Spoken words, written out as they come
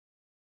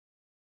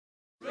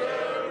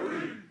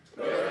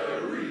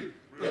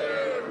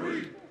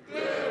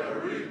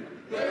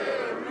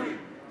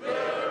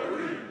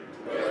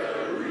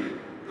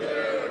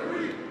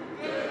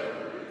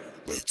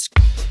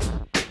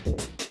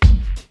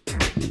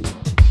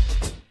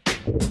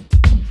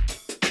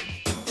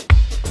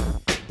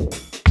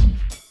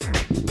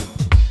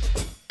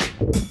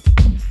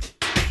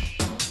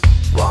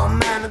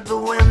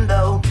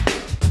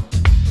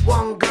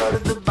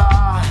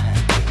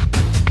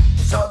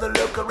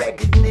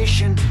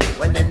recognition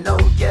when they know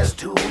just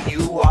who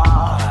you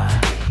are.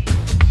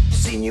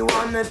 Seen you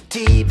on the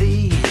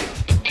TV,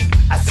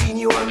 I seen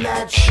you on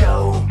that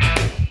show.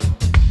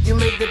 You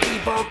make the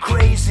people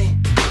crazy,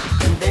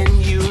 and then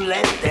you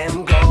let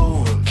them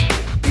go.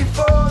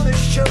 Before the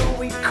show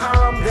we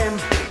calm them,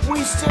 we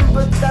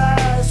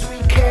sympathize, we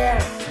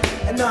care,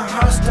 and the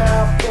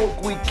hostile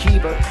folk we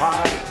keep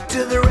apart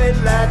till the red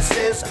light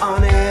says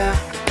on air.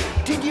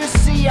 Did you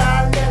see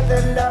our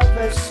leather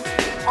lovers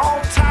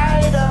all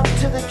tied up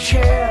to the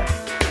chair?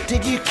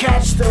 Did you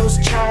catch those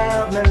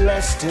child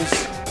molesters?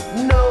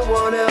 No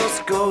one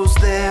else goes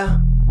there.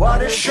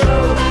 What a show!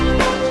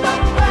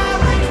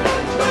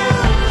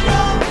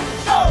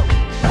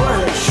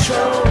 What a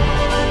show!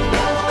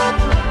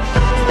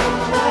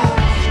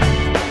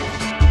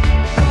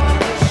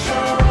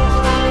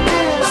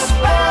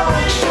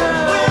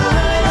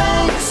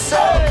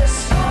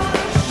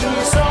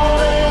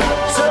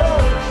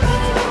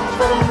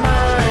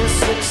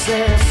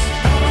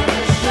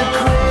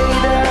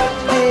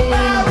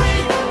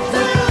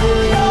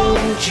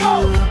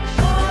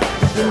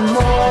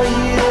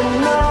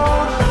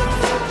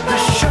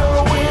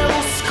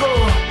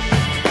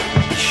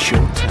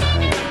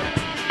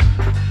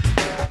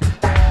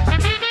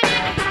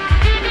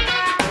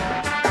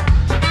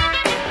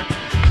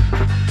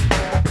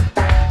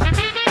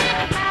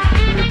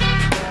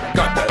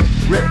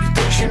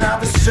 Reputation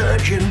of a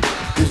surgeon,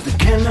 cause they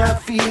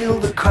cannot feel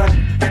the cut.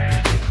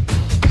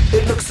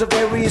 It looks so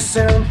very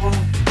simple,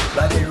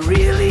 but it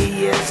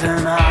really is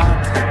an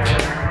art.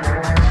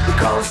 We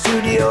call the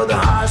studio the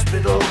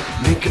hospital,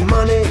 making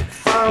money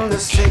from the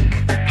sick.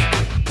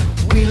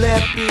 We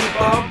let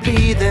people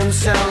be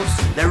themselves,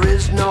 there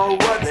is no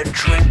other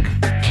trick.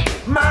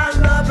 My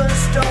lover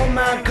stole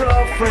my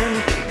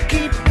girlfriend,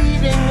 keep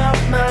beating up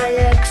my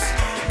ex.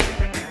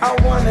 I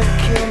wanna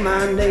kill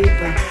my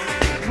neighbor,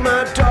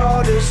 my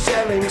daughter's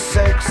selling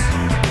sex.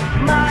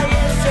 My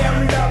SM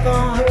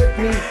lover hurt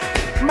me,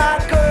 my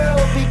girl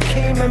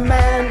became a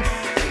man.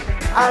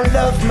 I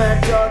love my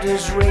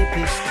daughter's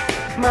rapist,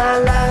 my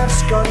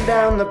life's gone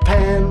down the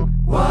pan.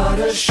 What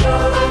a show!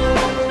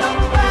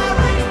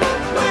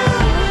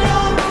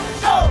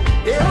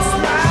 It's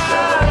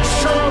my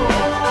show!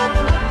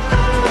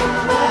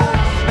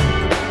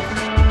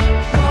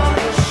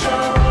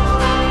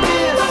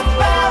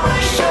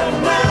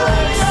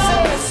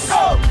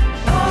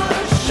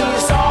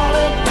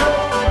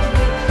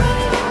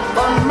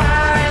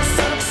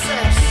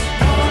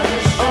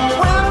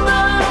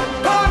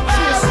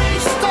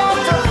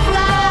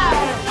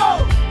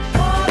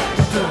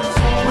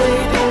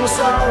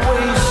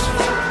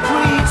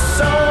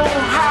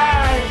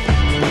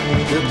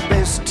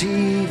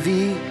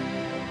 TV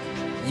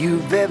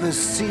you've ever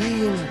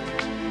seen,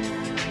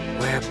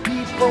 where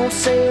people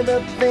say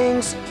the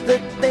things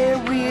that they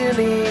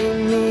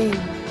really mean.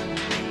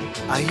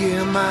 I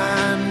hear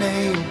my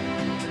name,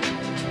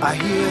 I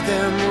hear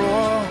them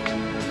roar.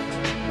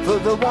 For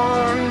the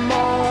one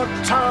more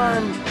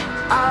time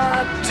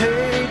I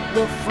take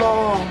the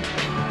floor.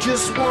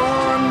 Just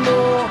one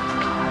more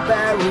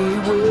Barry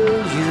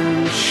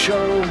Williams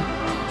show.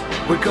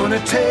 We're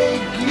gonna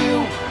take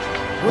you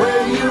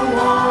where you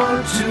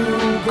want to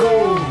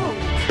go.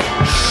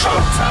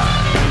 Showtime!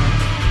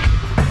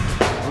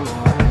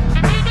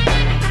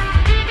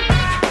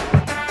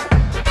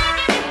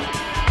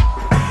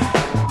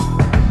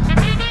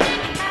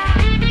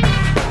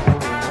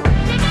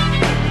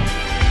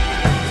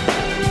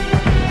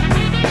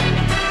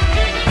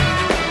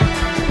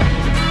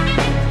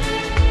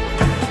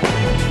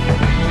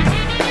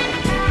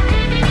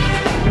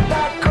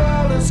 That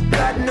girl has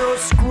got no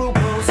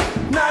scruples,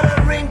 not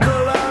a wrinkle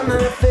on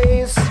her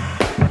face.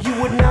 You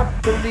would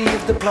not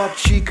believe the plot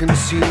she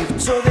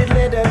conceived, so they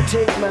let her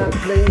take my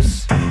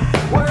place.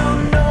 Well,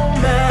 no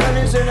man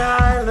is an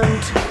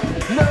island,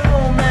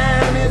 no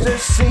man is a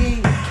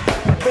sea,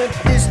 but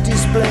this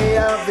display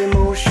of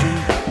emotion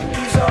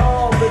is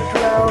all but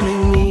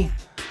drowning me.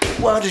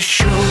 What a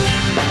show!